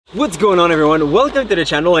What's going on, everyone? Welcome to the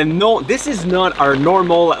channel. And no, this is not our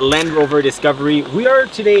normal Land Rover Discovery. We are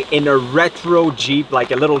today in a retro Jeep,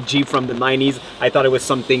 like a little Jeep from the 90s. I thought it was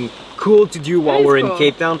something cool to do while we're in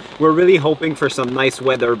Cape Town. We're really hoping for some nice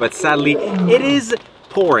weather, but sadly it is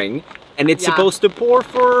pouring, and it's supposed to pour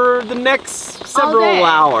for the next several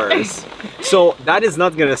hours. So that is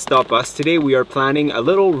not gonna stop us. Today we are planning a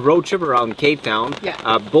little road trip around Cape Town,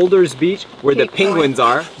 Boulders Beach, where the penguins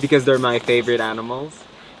are, because they're my favorite animals.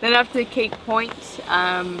 Then up to Cape Point,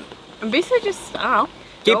 and basically just, I don't know.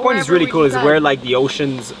 Cape Point is really cool. It's where like the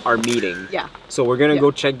oceans are meeting. Yeah. So we're gonna go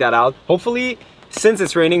check that out. Hopefully, since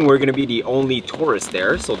it's raining, we're gonna be the only tourists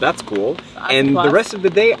there, so that's cool. And the rest of the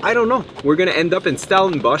day, I don't know. We're gonna end up in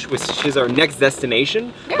Stellenbosch, which is our next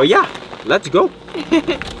destination. Yeah. But yeah, let's go.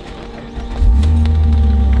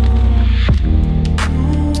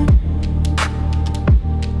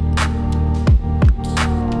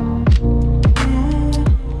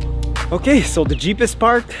 Okay, so the Jeep is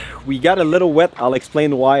parked. We got a little wet. I'll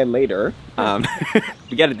explain why later.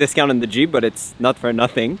 We got a discount on the Jeep, but it's not for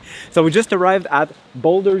nothing. So we just arrived at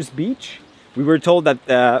Boulders Beach. We were told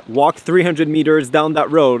that walk 300 meters down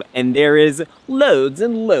that road and there is loads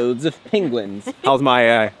and loads of penguins. How's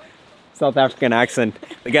my South African accent?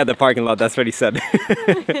 The guy at the parking lot, that's what he said.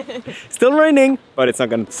 Still raining, but it's not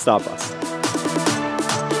gonna stop us.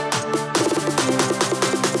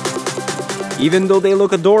 Even though they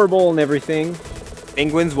look adorable and everything,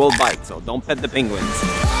 penguins will bite, so don't pet the penguins.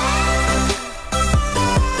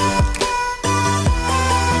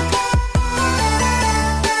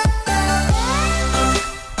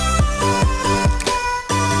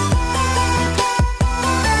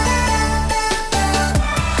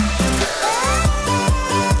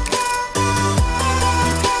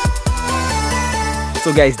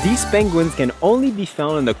 So guys, these penguins can only be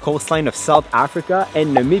found on the coastline of South Africa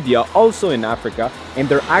and Namibia, also in Africa, and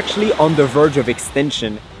they're actually on the verge of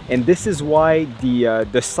extinction. And this is why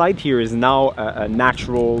the site here is now a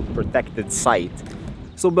natural protected site.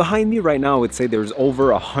 So behind me right now, I would say there's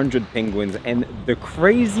over 100 penguins, and the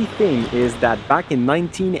crazy thing is that back in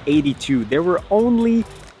 1982, there were only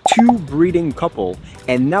 2 breeding couple,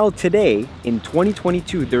 and now today in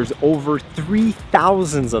 2022 there's over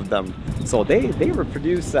 3,000 of them. So they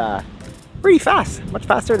reproduce pretty fast, much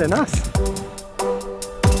faster than us.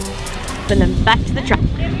 And then back to the truck.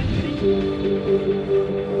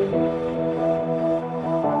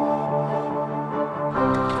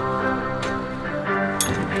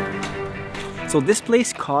 So this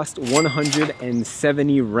place cost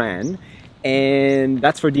 170 Rand, and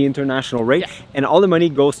that's for the international rate, and all the money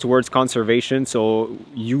goes towards conservation. So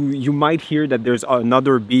you might hear that there's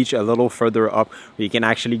another beach a little further up where you can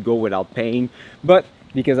actually go without paying, but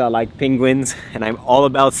because I like penguins and I'm all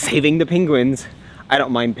about saving the penguins, I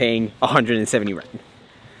don't mind paying 170 Rand.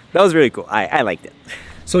 That was really cool. I liked it.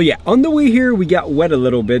 So yeah, on the way here we got wet a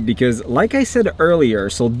little bit because, like I said earlier,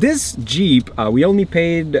 so this Jeep we only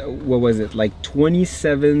paid, what was it, like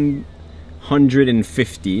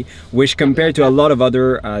 2,750, which compared to a lot of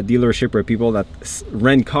other dealership or people that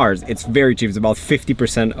rent cars, it's very cheap. It's about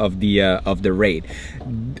 50% of the rate.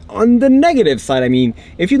 On the negative side, I mean,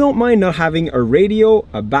 if you don't mind not having a radio,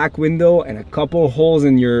 a back window, and a couple holes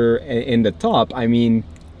in the top, I mean,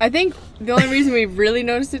 I think the only reason we really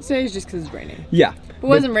noticed it today is just because it's raining. Yeah. If it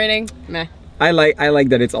wasn't raining, meh. I like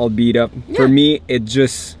that it's all beat up. Yeah. For me, it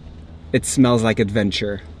smells like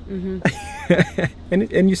adventure. Mm-hmm.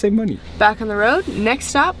 and you save money. Back on the road, next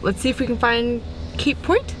stop, let's see if we can find Cape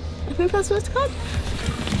Point. I think that's what it's called.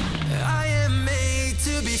 I am made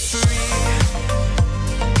to be free.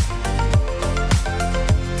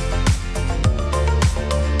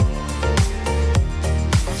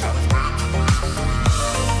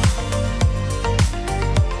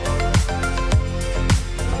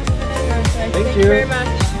 Thank you very much.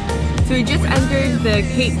 So we just entered the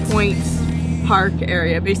Cape Point park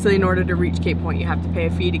area. Basically, in order to reach Cape Point, you have to pay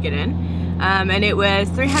a fee to get in. And it was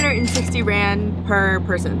 360 Rand per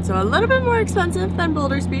person. So a little bit more expensive than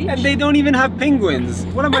Boulders Beach. And they don't even have penguins.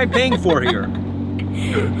 What am I paying for here?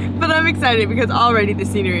 But I'm excited because already the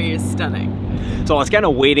scenery is stunning. So I was kind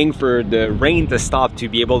of waiting for the rain to stop to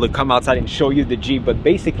be able to come outside and show you the Jeep. But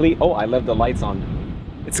basically, oh, I left the lights on.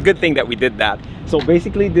 It's a good thing that we did that. So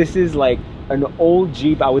basically, this is like an old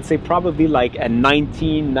Jeep. I would say probably like a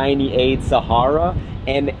 1998 Sahara,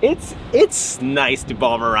 and it's nice to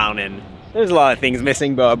bomb around in. There's a lot of things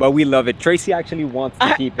missing, but we love it. Tracy actually wants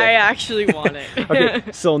to keep it. I actually want it. Okay,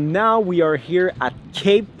 so now we are here at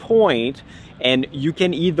Cape Point, and you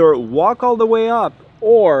can either walk all the way up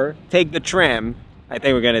or take the tram. I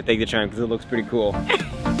think we're gonna take the tram because it looks pretty cool.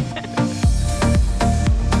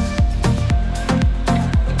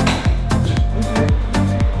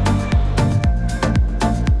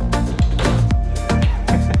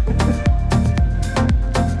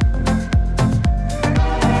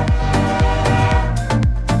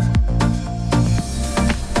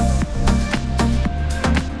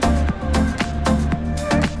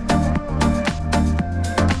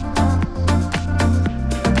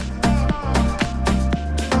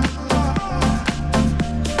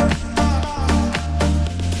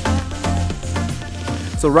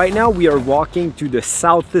 So right now we are walking to the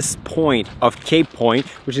southest point of Cape Point,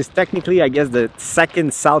 which is technically, I guess, the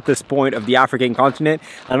second southest point of the African continent.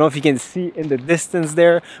 I don't know if you can see in the distance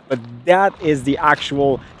there, but that is the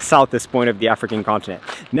actual southest point of the African continent.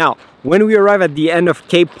 Now, when we arrive at the end of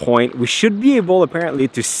Cape Point, we should be able apparently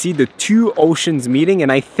to see the two oceans meeting,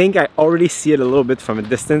 and I think I already see it a little bit from a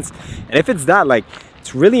distance. And if it's that, like,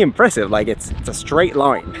 it's really impressive. Like, it's a straight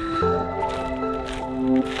line.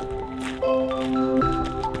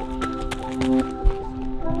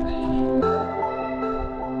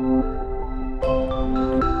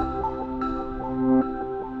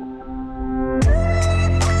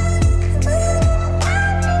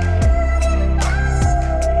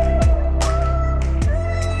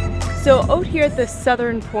 So out here at the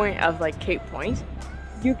southern point of like Cape Point,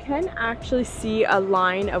 you can actually see a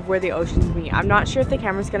line of where the oceans meet. I'm not sure if the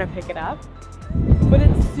camera's gonna pick it up, but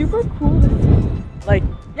it's super cool to see. Like,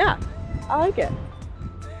 yeah, I like it.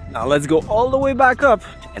 Now let's go all the way back up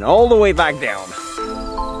and all the way back down.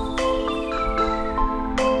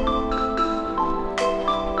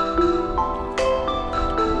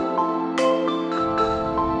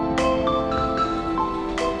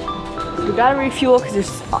 We gotta refuel because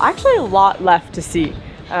there's actually a lot left to see.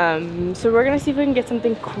 So we're gonna see if we can get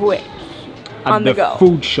something quick on the go.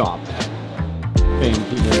 Food shop. Thank you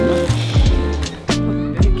very much.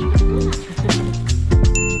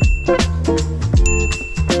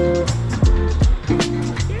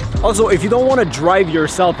 Also, if you don't want to drive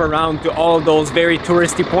yourself around to all of those very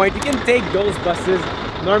touristy points, you can take those buses.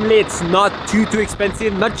 Normally it's not too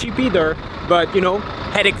expensive, not cheap either, but you know,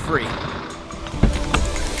 headache free.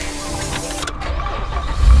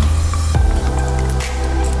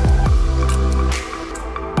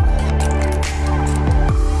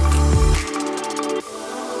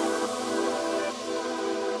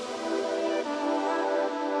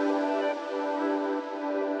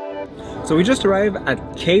 So we just arrived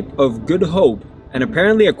at Cape of Good Hope, and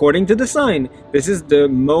apparently according to the sign, this is the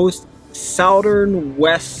most southwestern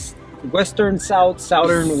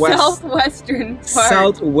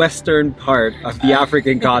part of the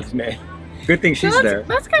African continent. Good thing she's there.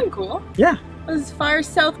 That's kind of cool. Yeah. As far as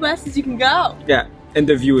southwest as you can go. Yeah, and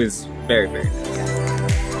the view is very nice.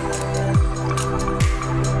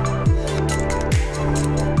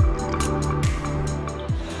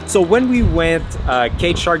 So when we went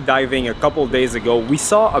cage shark diving a couple of days ago, we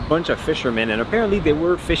saw a bunch of fishermen, and apparently they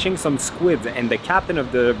were fishing some squids, and the captain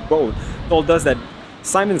of the boat told us that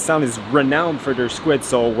Simonstown is renowned for their squid,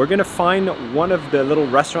 so we're gonna find one of the little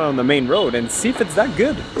restaurants on the main road and see if it's that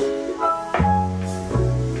good.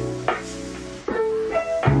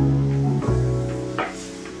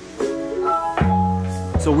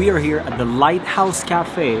 So we are here at the Lighthouse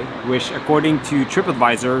Cafe, which according to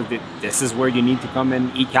TripAdvisor, this is where you need to come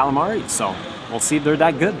and eat calamari. So we'll see if they're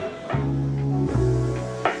that good.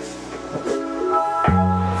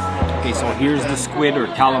 Okay, so here's the squid or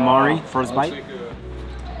calamari, first bite.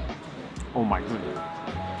 Oh my goodness.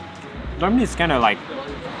 Normally it's kind of like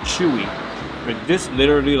chewy, but this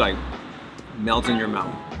literally like melts in your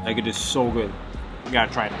mouth. Like it is so good. You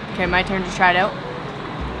gotta try it. Okay, my turn to try it out.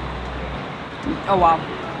 Oh wow.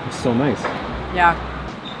 It's so nice. Yeah.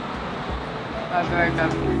 Very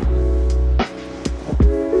good.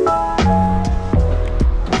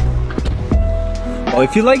 Well,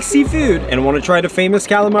 if you like seafood and want to try the famous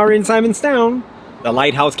calamari in Simonstown, the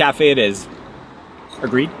Lighthouse Cafe it is.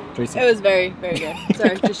 Agreed, Tracy? It was very good.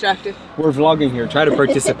 Sorry, distracted. We're vlogging here. Try to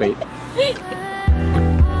participate.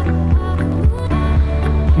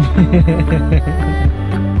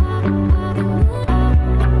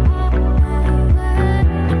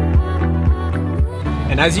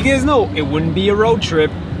 And as you guys know, it wouldn't be a road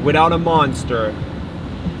trip without a monster.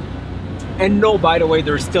 And no, by the way,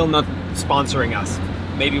 they're still not sponsoring us.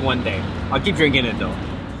 Maybe one day. I'll keep drinking it though.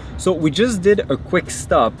 So we just did a quick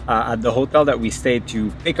stop at the hotel that we stayed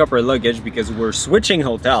to pick up our luggage because we're switching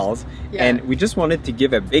hotels. Yeah. And we just wanted to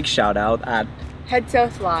give a big shout out at Head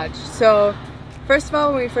South Lodge. So first of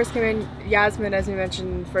all, when we first came in, Yasmin, as we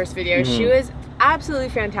mentioned in the first video, she was absolutely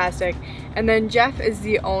fantastic. And then Jeff is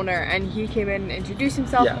the owner, and he came in and introduced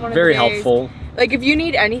himself. Yeah, very helpful. Like if you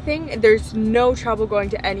need anything, there's no trouble going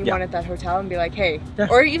to anyone at that hotel and be like, hey. Yeah.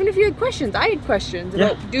 Or even if you had questions, I had questions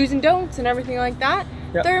about do's and don'ts and everything like that.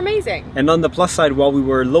 Yeah. They're amazing. And on the plus side, while we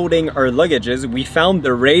were loading our luggages, we found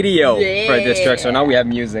the radio for this trek. So now we have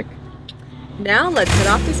music. Now let's head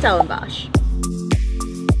off to Stellenbosch.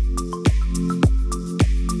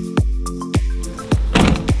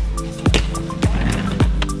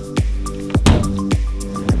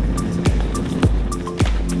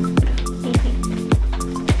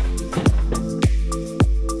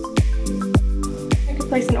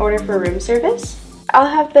 place an order for room service. I'll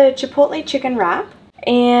have the chipotle chicken wrap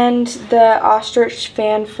and the ostrich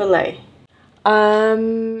fan fillet.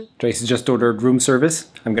 Tracy just ordered room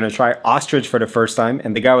service. I'm gonna try ostrich for the first time,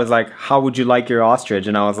 and the guy was like, "How would you like your ostrich?"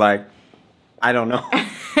 And I was like, "I don't know."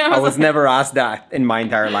 I was never asked that in my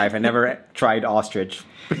entire life. I never tried ostrich.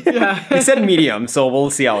 Yeah. He said medium, so we'll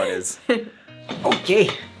see how it is. Okay.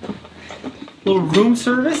 Little room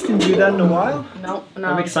service. Didn't do that in a while. No.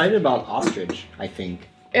 I'm excited about ostrich, I think.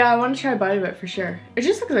 Yeah, I want to try a bite of it for sure. It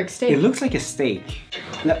just looks like steak. It looks like a steak.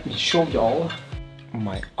 Let me show y'all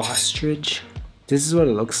my ostrich. This is what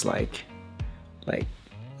it looks like. Like,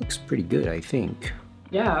 looks pretty good, I think.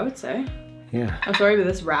 Yeah, I would say. Yeah. I'm sorry, but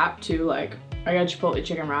this wrap too, like, I got chipotle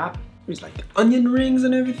chicken wrap. There's like onion rings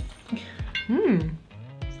and everything.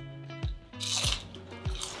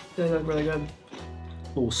 They look really good.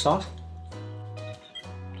 Little sauce.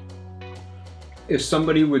 If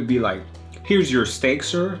somebody would be like, "Here's your steak,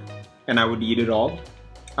 sir," and I would eat it all,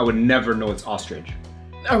 I would never know it's ostrich.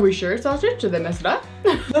 Are we sure it's ostrich? Did they mess it up?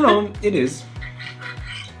 No, it is.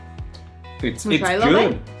 It's good.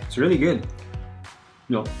 It's really good.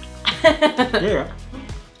 No. Yeah.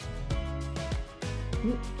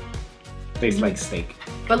 Tastes like steak.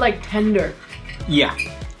 But like tender. Yeah.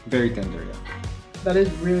 Very tender, yeah. That is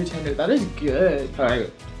really tender. That is good. I like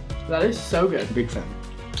it. That is so good. Big fan.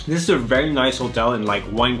 This is a very nice hotel in like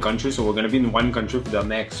one country, so we're gonna be in one country for the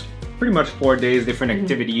next pretty much 4 days, different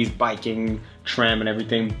activities, biking, tram and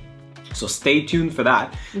everything. So stay tuned for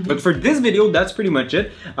that. But for this video, that's pretty much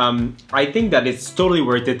it. I think that it's totally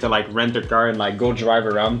worth it to like rent a car and like go drive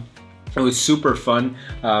around. It was super fun.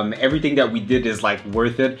 Everything that we did is like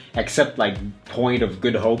worth it, except like Point of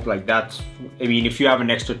Good Hope. Like that's, I mean, if you have an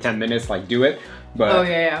extra 10 minutes, like do it.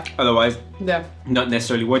 But otherwise, not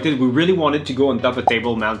necessarily worth it. We really wanted to go on top of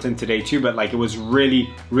Table Mountain today too, but like it was really,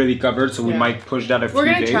 really covered. So we might push that a few days.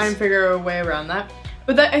 We're gonna try and figure a way around that.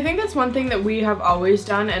 But I think that's one thing that we have always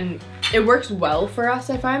done, and it works well for us,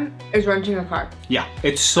 I find, is renting a car. Yeah,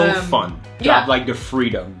 it's so fun to have like the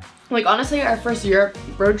freedom. Like honestly, our first Europe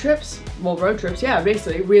road trips, yeah,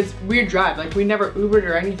 basically, we drive. Like we never Ubered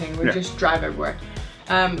or anything, we just drive everywhere.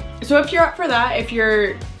 So if you're up for that, if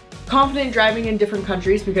you're confident driving in different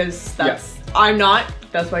countries, because I'm not,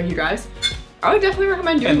 that's why he drives, I would definitely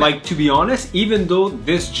recommend doing that. And like, to be honest, even though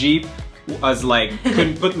this Jeep was like,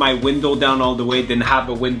 couldn't put my window down all the way, didn't have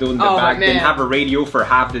a window in the back, didn't have a radio for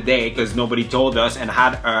half the day because nobody told us, and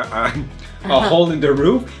had a hole in the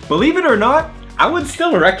roof, believe it or not, I would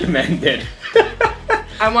still recommend it.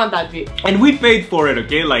 I want that Jeep. And we paid for it,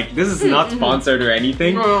 okay? Like, this is not sponsored or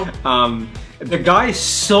anything. The guy is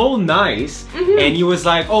so nice, and he was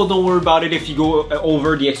like, "Oh, don't worry about it if you go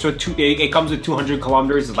over the extra it comes with 200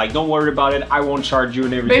 kilometers. It's like, don't worry about it, I won't charge you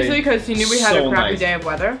and everything." Basically, because he knew we had a crappy day of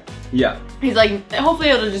weather. Yeah. He's like, hopefully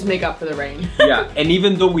it'll just make up for the rain. Yeah, and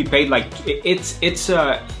even though we paid like, it's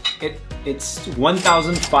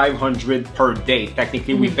 1,500 per day.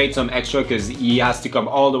 Technically, we paid some extra because he has to come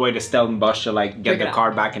all the way to Stellenbosch to like get the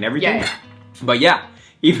car back and everything. But yeah,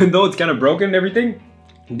 even though it's kind of broken and everything,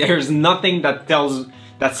 there's nothing that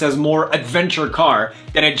says more adventure car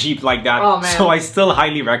than a Jeep like that. Oh, man. So I still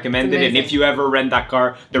highly recommend it. And if you ever rent that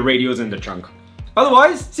car, the radio's in the trunk.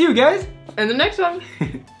 Otherwise, see you guys in the next one.